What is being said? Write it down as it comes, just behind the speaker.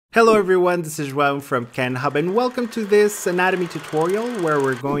Hello everyone, this is João from Kenhub and welcome to this anatomy tutorial where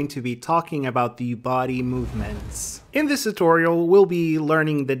we're going to be talking about the body movements. In this tutorial, we'll be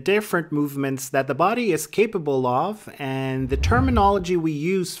learning the different movements that the body is capable of and the terminology we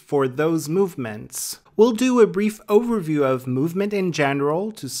use for those movements. We'll do a brief overview of movement in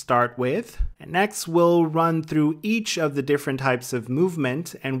general to start with, and next we'll run through each of the different types of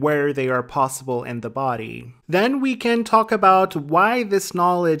movement and where they are possible in the body. Then we can talk about why this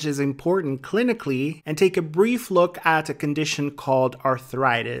knowledge is important clinically and take a brief look at a condition called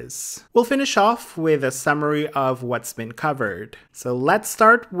arthritis. We'll finish off with a summary of what's been covered. So let's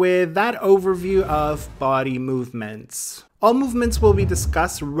start with that overview of body movements. All movements will be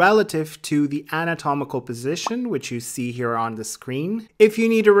discussed relative to the anatomical position, which you see here on the screen. If you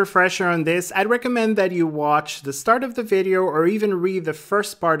need a refresher on this, I'd recommend that you watch the start of the video or even read the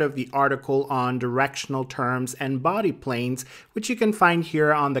first part of the article on directional terms and body planes, which you can find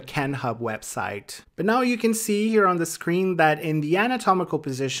here on the Kenhub website. But now you can see here on the screen that in the anatomical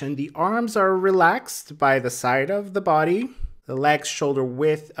position, the arms are relaxed by the side of the body, the legs shoulder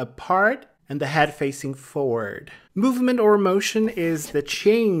width apart, and the head facing forward. Movement or motion is the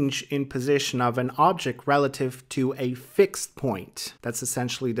change in position of an object relative to a fixed point. That's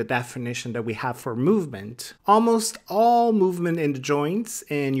essentially the definition that we have for movement. Almost all movement in the joints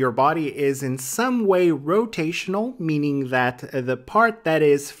in your body is in some way rotational, meaning that the part that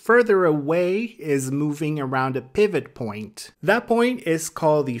is further away is moving around a pivot point. That point is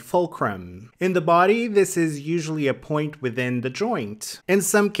called the fulcrum. In the body, this is usually a point within the joint. In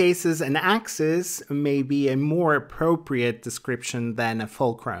some cases, an axis may be a more appropriate description than a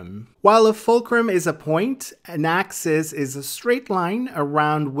fulcrum. While a fulcrum is a point, an axis is a straight line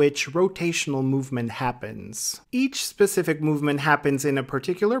around which rotational movement happens. Each specific movement happens in a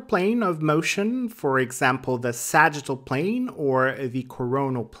particular plane of motion, for example, the sagittal plane or the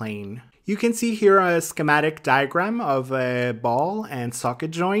coronal plane. You can see here a schematic diagram of a ball and socket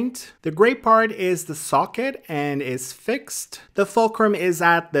joint. The gray part is the socket and is fixed. The fulcrum is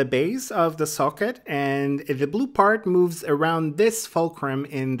at the base of the socket and the blue part moves around this fulcrum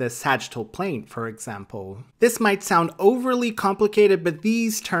in the sagittal plane, for example. This might sound overly complicated, but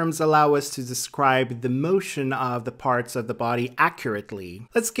these terms allow us to describe the motion of the parts of the body accurately.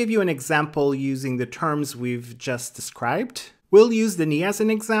 Let's give you an example using the terms we've just described. We'll use the knee as an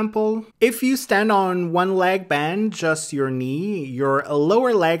example. If you stand on one leg band, just your knee, your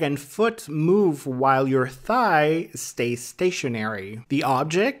lower leg and foot move while your thigh stays stationary. The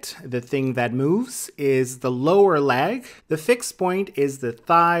object, the thing that moves, is the lower leg. The fixed point is the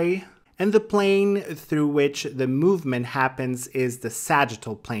thigh. And the plane through which the movement happens is the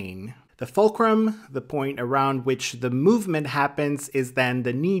sagittal plane. The fulcrum, the point around which the movement happens, is then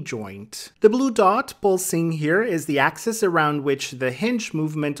the knee joint. The blue dot pulsing here is the axis around which the hinge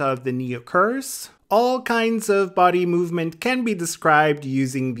movement of the knee occurs. All kinds of body movement can be described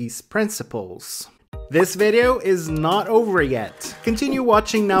using these principles. This video is not over yet. Continue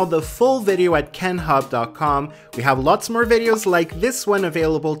watching now the full video at kenhub.com. We have lots more videos like this one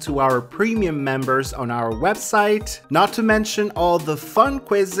available to our premium members on our website, not to mention all the fun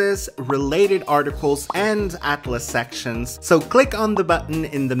quizzes, related articles, and atlas sections. So click on the button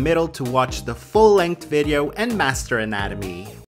in the middle to watch the full-length video and master anatomy.